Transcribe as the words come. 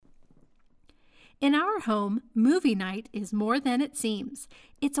In our home, movie night is more than it seems.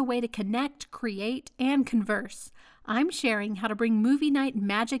 It's a way to connect, create, and converse. I'm sharing how to bring movie night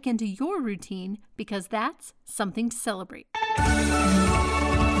magic into your routine because that's something to celebrate.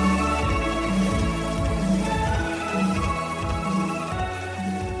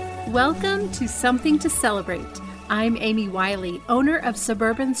 Welcome to Something to Celebrate. I'm Amy Wiley, owner of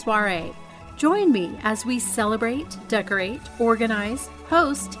Suburban Soiree. Join me as we celebrate, decorate, organize,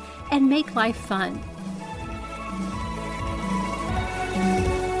 host, and make life fun.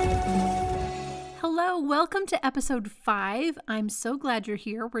 Hello, welcome to episode 5. I'm so glad you're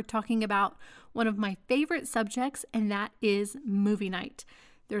here. We're talking about one of my favorite subjects, and that is movie night.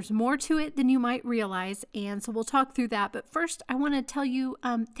 There's more to it than you might realize, and so we'll talk through that. But first, I want to tell you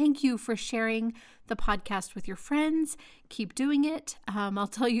thank you for sharing the podcast with your friends. Keep doing it. I'll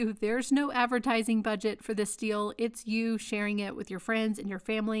tell you, there's no advertising budget for this deal. It's you sharing it with your friends and your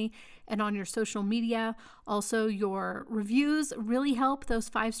family and on your social media. Also, your reviews really help. Those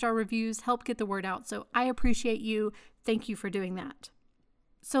 5-star reviews help get the word out. So I appreciate you. Thank you for doing that.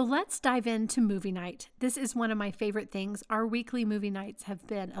 So let's dive into movie night. This is one of my favorite things. Our weekly movie nights have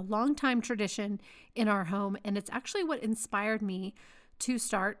been a long-time tradition in our home, and it's actually what inspired me to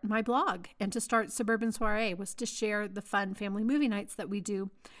start my blog and to start Suburban Soiree, was to share the fun family movie nights that we do.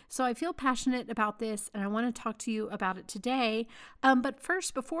 So I feel passionate about this, and I want to talk to you about it today. But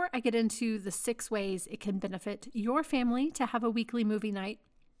first, before I get into the 6 ways it can benefit your family to have a weekly movie night,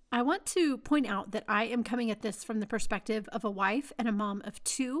 I want to point out that I am coming at this from the perspective of a wife and a mom of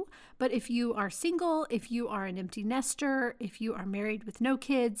 2, but if you are single, if you are an empty nester, if you are married with no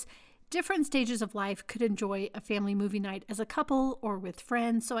kids, different stages of life could enjoy a family movie night as a couple or with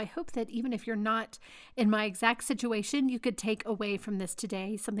friends. So I hope that even if you're not in my exact situation, you could take away from this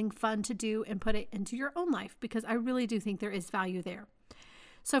today something fun to do and put it into your own life, because I really do think there is value there.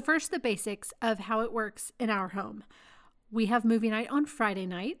 So first, the basics of how it works in our home. We have movie night on Friday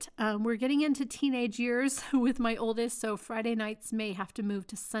night. We're getting into teenage years with my oldest, so Friday nights may have to move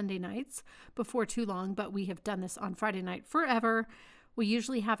to Sunday nights before too long, but we have done this on Friday night forever. We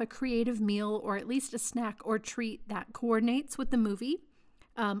usually have a creative meal or at least a snack or treat that coordinates with the movie.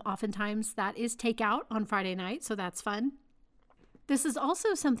 Oftentimes that is takeout on Friday night, so that's fun. This is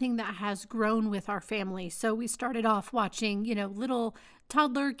also something that has grown with our family. So we started off watching, little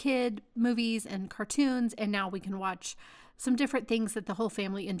toddler kid movies and cartoons, and now we can watch some different things that the whole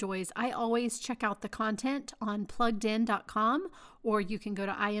family enjoys. I always check out the content on pluggedin.com, or you can go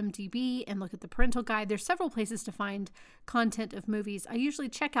to IMDb and look at the parental guide. There's several places to find content of movies. I usually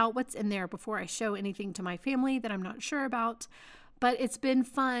check out what's in there before I show anything to my family that I'm not sure about, but it's been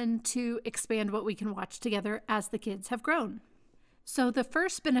fun to expand what we can watch together as the kids have grown. So the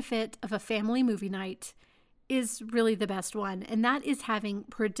first benefit of a family movie night is really the best one, and that is having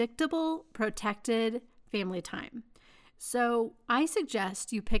predictable, protected family time. So I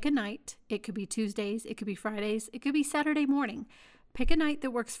suggest you pick a night. It could be Tuesdays, it could be Fridays, it could be Saturday morning. Pick a night that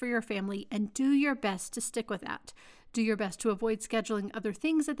works for your family and do your best to stick with that. Do your best to avoid scheduling other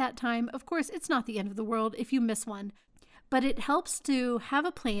things at that time. Of course, it's not the end of the world if you miss one, but it helps to have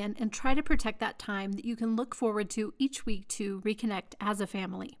a plan and try to protect that time that you can look forward to each week to reconnect as a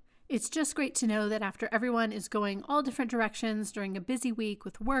family. It's just great to know that after everyone is going all different directions during a busy week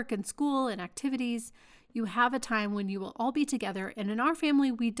with work and school and activities, you have a time when you will all be together. And in our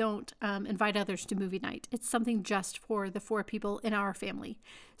family, we don't invite others to movie night. It's something just for the 4 people in our family.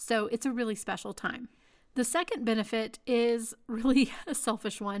 So it's a really special time. The second benefit is really a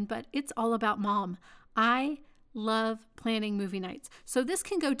selfish one, but it's all about mom. I love planning movie nights. So this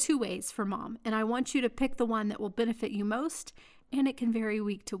can go 2 ways for mom, and I want you to pick the one that will benefit you most, and it can vary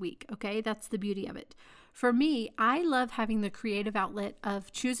week to week, okay? That's the beauty of it. For me, I love having the creative outlet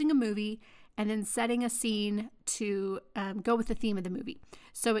of choosing a movie and then setting a scene to go with the theme of the movie.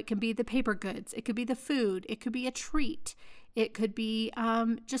 So it can be the paper goods, it could be the food, it could be a treat, it could be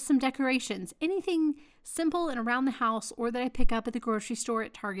just some decorations, anything simple and around the house or that I pick up at the grocery store,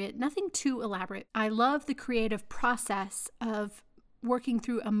 at Target, nothing too elaborate. I love the creative process of working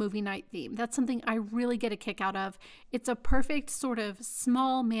through a movie night theme. That's something I really get a kick out of. It's a perfect sort of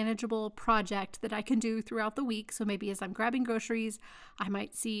small, manageable project that I can do throughout the week. So maybe as I'm grabbing groceries, I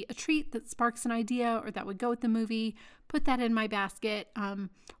might see a treat that sparks an idea or that would go with the movie, put that in my basket.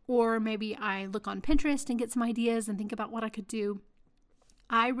 Or maybe I look on Pinterest and get some ideas and think about what I could do.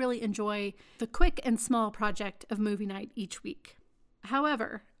 I really enjoy the quick and small project of movie night each week.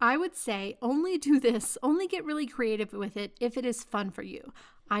 However, I would say only do this, only get really creative with it if it is fun for you.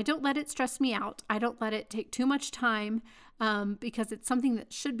 I don't let it stress me out. I don't let it take too much time because it's something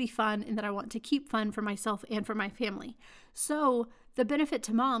that should be fun and that I want to keep fun for myself and for my family. So the benefit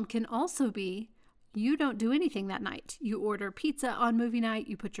to mom can also be you don't do anything that night. You order pizza on movie night,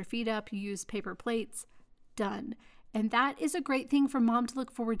 you put your feet up, you use paper plates, done. And that is a great thing for mom to look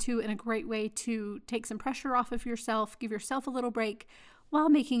forward to and a great way to take some pressure off of yourself, give yourself a little break while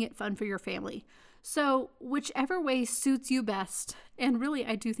making it fun for your family. So whichever way suits you best, and really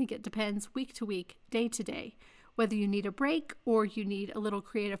I do think it depends week to week, day to day. Whether you need a break or you need a little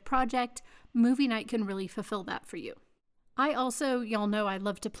creative project, movie night can really fulfill that for you. I also, y'all know I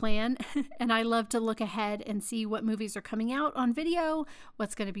love to plan and I love to look ahead and see what movies are coming out on video,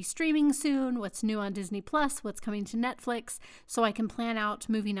 what's going to be streaming soon, what's new on Disney Plus, what's coming to Netflix, so I can plan out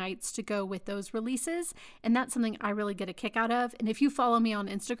movie nights to go with those releases. And that's something I really get a kick out of. And if you follow me on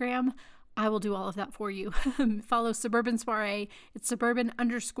Instagram, I will do all of that for you. Follow Suburban Soiree. It's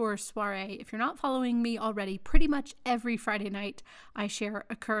Suburban_Soiree. If you're not following me already, pretty much every Friday night, I share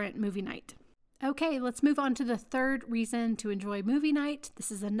a current movie night. Okay, let's move on to the third reason to enjoy movie night.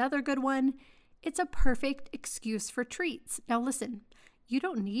 This is another good one. It's a perfect excuse for treats. Now listen, you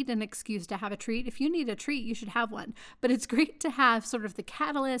don't need an excuse to have a treat. If you need a treat, you should have one. But it's great to have sort of the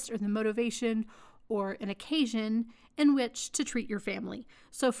catalyst or the motivation or an occasion in which to treat your family.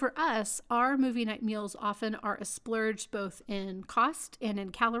 So for us, our movie night meals often are a splurge both in cost and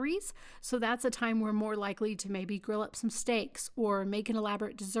in calories. So that's a time we're more likely to maybe grill up some steaks or make an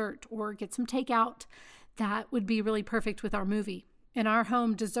elaborate dessert or get some takeout. That would be really perfect with our movie. In our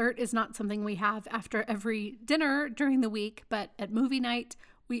home, dessert is not something we have after every dinner during the week, but at movie night,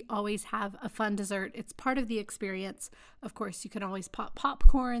 we always have a fun dessert. It's part of the experience. Of course, you can always pop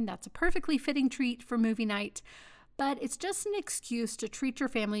popcorn. That's a perfectly fitting treat for movie night. But it's just an excuse to treat your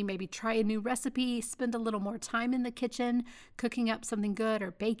family, maybe try a new recipe, spend a little more time in the kitchen, cooking up something good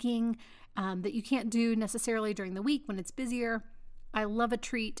or baking that you can't do necessarily during the week when it's busier. I love a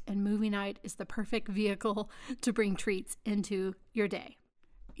treat, and movie night is the perfect vehicle to bring treats into your day.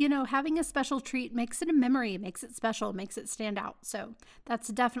 You know, having a special treat makes it a memory, makes it special, makes it stand out. So that's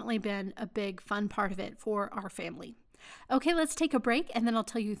definitely been a big fun part of it for our family. Okay, let's take a break and then I'll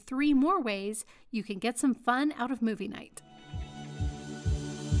tell you 3 more ways you can get some fun out of movie night.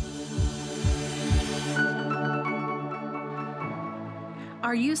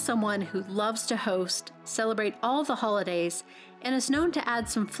 Are you someone who loves to host, celebrate all the holidays, and is known to add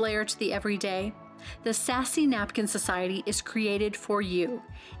some flair to the everyday? The Sassy Napkin Society is created for you.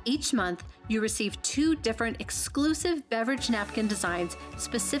 Each month, you receive 2 different exclusive beverage napkin designs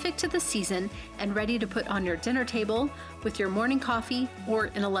specific to the season and ready to put on your dinner table, with your morning coffee, or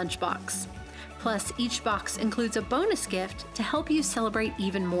in a lunchbox. Plus, each box includes a bonus gift to help you celebrate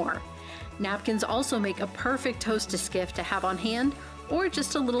even more. Napkins also make a perfect hostess gift to have on hand, or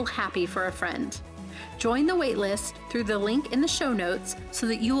just a little happy for a friend. Join the waitlist through the link in the show notes so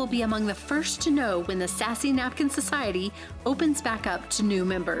that you will be among the first to know when the Sassy Napkin Society opens back up to new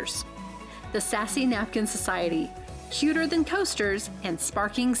members. The Sassy Napkin Society, cuter than coasters and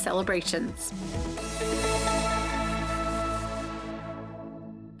sparking celebrations.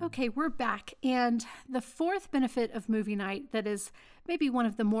 Okay, we're back, and the 4th benefit of movie night that is maybe one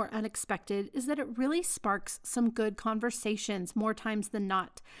of the more unexpected is that it really sparks some good conversations more times than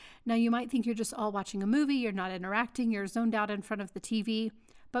not. Now, you might think you're just all watching a movie, you're not interacting, you're zoned out in front of the TV,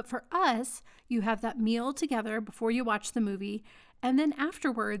 but for us, you have that meal together before you watch the movie, and then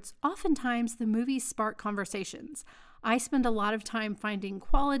afterwards, oftentimes the movies spark conversations. I spend a lot of time finding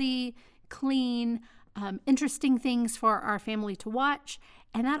quality, clean, interesting things for our family to watch,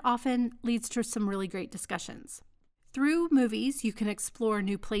 and that often leads to some really great discussions. Through movies, you can explore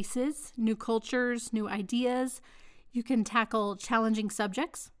new places, new cultures, new ideas. You can tackle challenging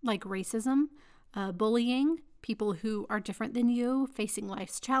subjects like racism, bullying, people who are different than you, facing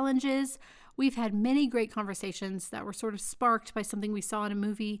life's challenges. We've had many great conversations that were sort of sparked by something we saw in a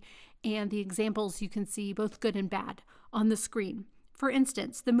movie, and the examples you can see, both good and bad, on the screen. For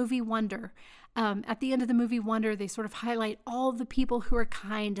instance, the movie Wonder. At the end of the movie Wonder, they sort of highlight all the people who are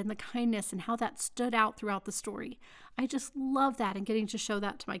kind and the kindness and how that stood out throughout the story. I just love that and getting to show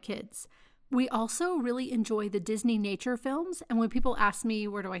that to my kids. We also really enjoy the Disney nature films, and when people ask me,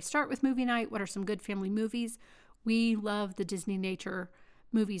 where do I start with movie night? What are some good family movies? We love the Disney nature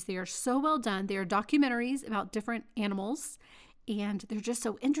movies. They are so well done. They are documentaries about different animals, and they're just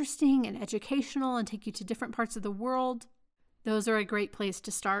so interesting and educational and take you to different parts of the world. Those are a great place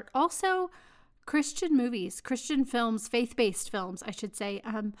to start. Also, Christian movies, Christian films, faith-based films, I should say,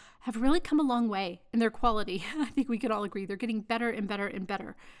 have really come a long way in their quality. I think we could all agree they're getting better and better and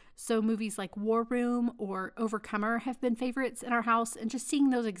better. So movies like War Room or Overcomer have been favorites in our house, and just seeing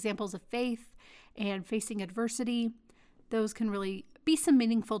those examples of faith and facing adversity, those can really be some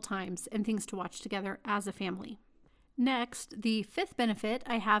meaningful times and things to watch together as a family. Next, the fifth benefit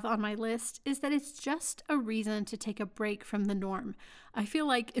I have on my list is that it's just a reason to take a break from the norm. I feel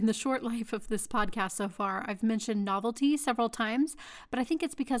like in the short life of this podcast so far, I've mentioned novelty several times, but I think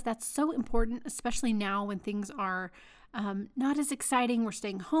it's because that's so important, especially now when things are not as exciting. We're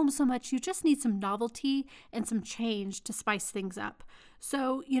staying home so much. You just need some novelty and some change to spice things up.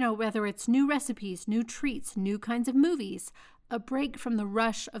 So, whether it's new recipes, new treats, new kinds of movies, a break from the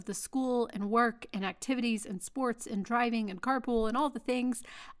rush of the school and work and activities and sports and driving and carpool and all the things,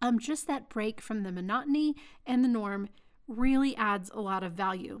 just that break from the monotony and the norm really adds a lot of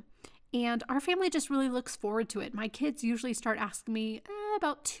value. And our family just really looks forward to it. My kids usually start asking me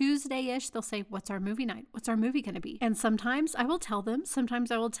about Tuesday-ish. They'll say, "What's our movie night? What's our movie going to be?" And sometimes I will tell them.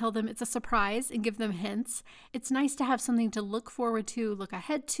 Sometimes I will tell them it's a surprise and give them hints. It's nice to have something to look forward to, look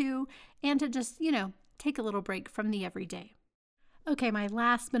ahead to, and to just, take a little break from the everyday. Okay, my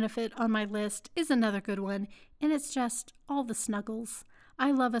last benefit on my list is another good one, and it's just all the snuggles. I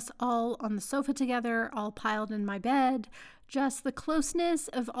love us all on the sofa together, all piled in my bed, just the closeness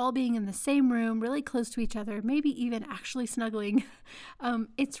of all being in the same room, really close to each other, maybe even actually snuggling.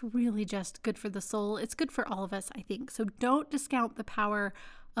 It's really just good for the soul. It's good for all of us, I think. So don't discount the power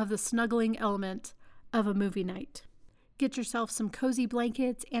of the snuggling element of a movie night. Get yourself some cozy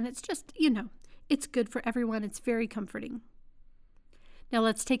blankets, and it's just, it's good for everyone. It's very comforting. Now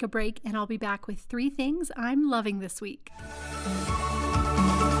let's take a break, and I'll be back with 3 things I'm loving this week.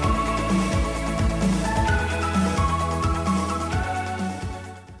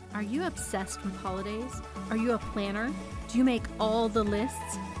 Are you obsessed with holidays? Are you a planner? Do you make all the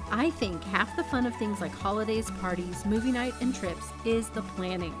lists? I think half the fun of things like holidays, parties, movie night, and trips is the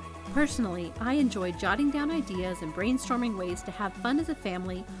planning. Personally, I enjoy jotting down ideas and brainstorming ways to have fun as a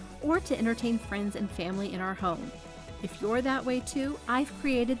family or to entertain friends and family in our home. If you're that way too, I've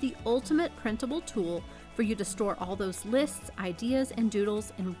created the ultimate printable tool for you to store all those lists, ideas, and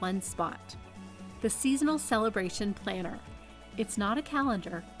doodles in one spot. The Seasonal Celebration Planner. It's not a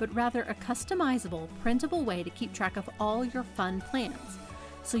calendar, but rather a customizable, printable way to keep track of all your fun plans.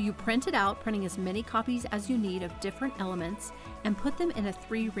 So you print it out, printing as many copies as you need of different elements, and put them in a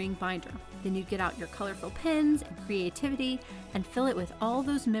 3-ring binder. Then you get out your colorful pens and creativity and fill it with all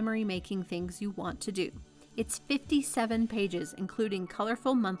those memory-making things you want to do. It's 57 pages, including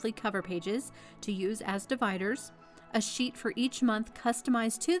colorful monthly cover pages to use as dividers, a sheet for each month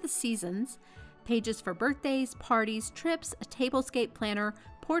customized to the seasons, pages for birthdays, parties, trips, a tablescape planner,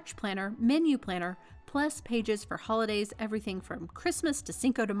 porch planner, menu planner, plus pages for holidays, everything from Christmas to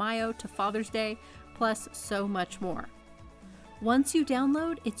Cinco de Mayo to Father's Day, plus so much more. Once you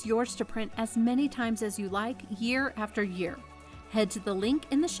download, it's yours to print as many times as you like, year after year. Head to the link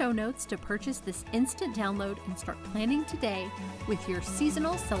in the show notes to purchase this instant download and start planning today with your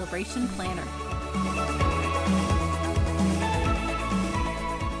Seasonal Celebration Planner.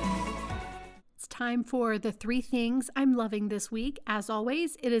 It's time for the 3 things I'm loving this week. As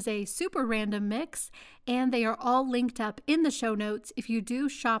always, it is a super random mix, and they are all linked up in the show notes. If you do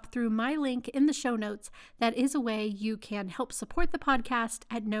shop through my link in the show notes, that is a way you can help support the podcast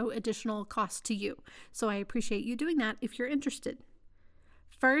at no additional cost to you. So I appreciate you doing that if you're interested.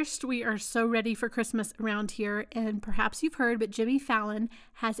 First, we are so ready for Christmas around here, and perhaps you've heard, but Jimmy Fallon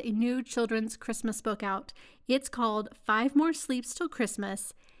has a new children's Christmas book out. It's called 5 More Sleeps Till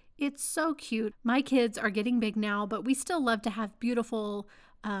Christmas. It's so cute. My kids are getting big now, but we still love to have beautiful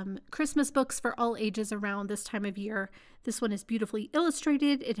Christmas books for all ages around this time of year. This one is beautifully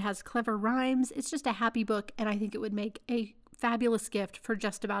illustrated. It has clever rhymes. It's just a happy book, and I think it would make a fabulous gift for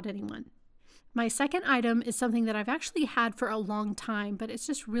just about anyone. My second item is something that I've actually had for a long time, but it's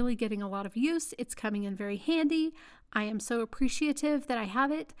just really getting a lot of use. It's coming in very handy. I am so appreciative that I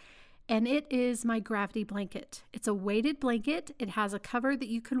have it, and it is my Gravity blanket. It's a weighted blanket. It has a cover that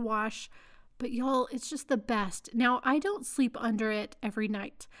you can wash, but y'all, it's just the best. Now, I don't sleep under it every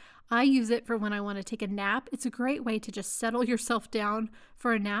night. I use it for when I want to take a nap. It's a great way to just settle yourself down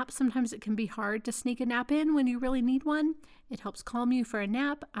for a nap. Sometimes it can be hard to sneak a nap in when you really need one. It helps calm you for a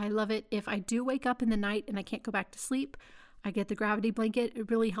nap. I love it if I do wake up in the night and I can't go back to sleep. I get the Gravity blanket. It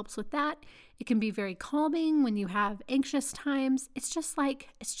really helps with that. It can be very calming when you have anxious times. It's just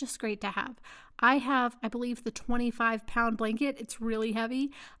great to have. I have, I believe, the 25-pound blanket. It's really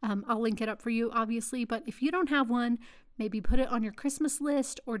heavy. I'll link it up for you, obviously. But if you don't have one, maybe put it on your Christmas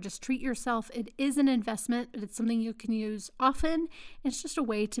list or just treat yourself. It is an investment, but it's something you can use often. It's just a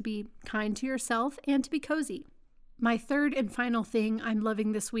way to be kind to yourself and to be cozy. My third and final thing I'm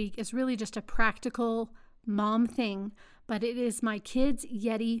loving this week is really just a practical mom thing, but it is my kids'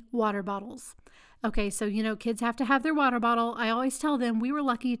 Yeti water bottles. Okay, so kids have to have their water bottle. I always tell them we were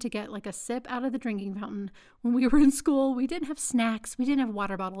lucky to get like a sip out of the drinking fountain. When we were in school, we didn't have snacks, we didn't have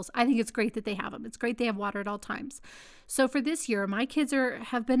water bottles. I think it's great that they have them. It's great they have water at all times. So for this year, my kids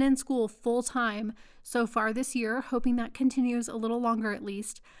have been in school full time so far this year, hoping that continues a little longer at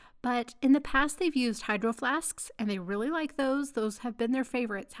least. But in the past, they've used hydro flasks and they really like those. Those have been their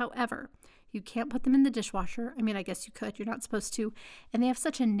favorites. However, you can't put them in the dishwasher. I mean, I guess you could. You're not supposed to. And they have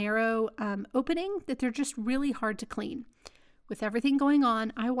such a narrow opening that they're just really hard to clean. With everything going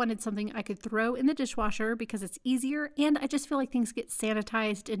on, I wanted something I could throw in the dishwasher because it's easier. And I just feel like things get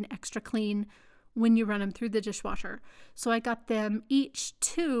sanitized and extra clean when you run them through the dishwasher. So I got them each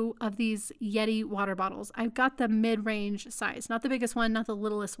 2 of these Yeti water bottles. I've got the mid-range size, not the biggest one, not the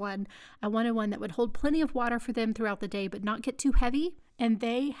littlest one. I wanted one that would hold plenty of water for them throughout the day, but not get too heavy. And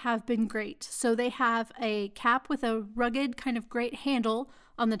they have been great. So they have a cap with a rugged kind of great handle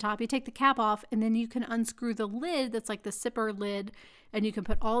on the top. You take the cap off and then you can unscrew the lid that's like the sipper lid, and you can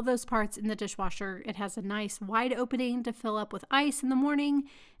put all those parts in the dishwasher. It has a nice wide opening to fill up with ice in the morning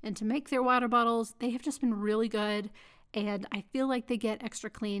and to make their water bottles. They have just been really good, and I feel like they get extra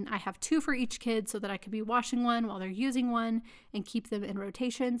clean. I have 2 for each kid so that I could be washing one while they're using one and keep them in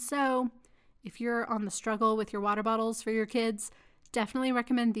rotation. So if you're on the struggle with your water bottles for your kids, definitely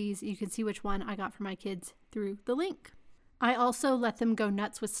recommend these. You can see which one I got for my kids through the link. I also let them go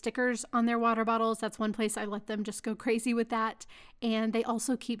nuts with stickers on their water bottles. That's one place I let them just go crazy with that. And they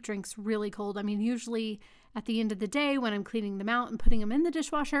also keep drinks really cold. I mean, usually at the end of the day when I'm cleaning them out and putting them in the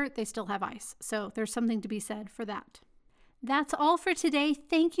dishwasher, they still have ice. So there's something to be said for that. That's all for today.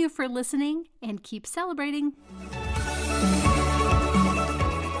 Thank you for listening and keep celebrating.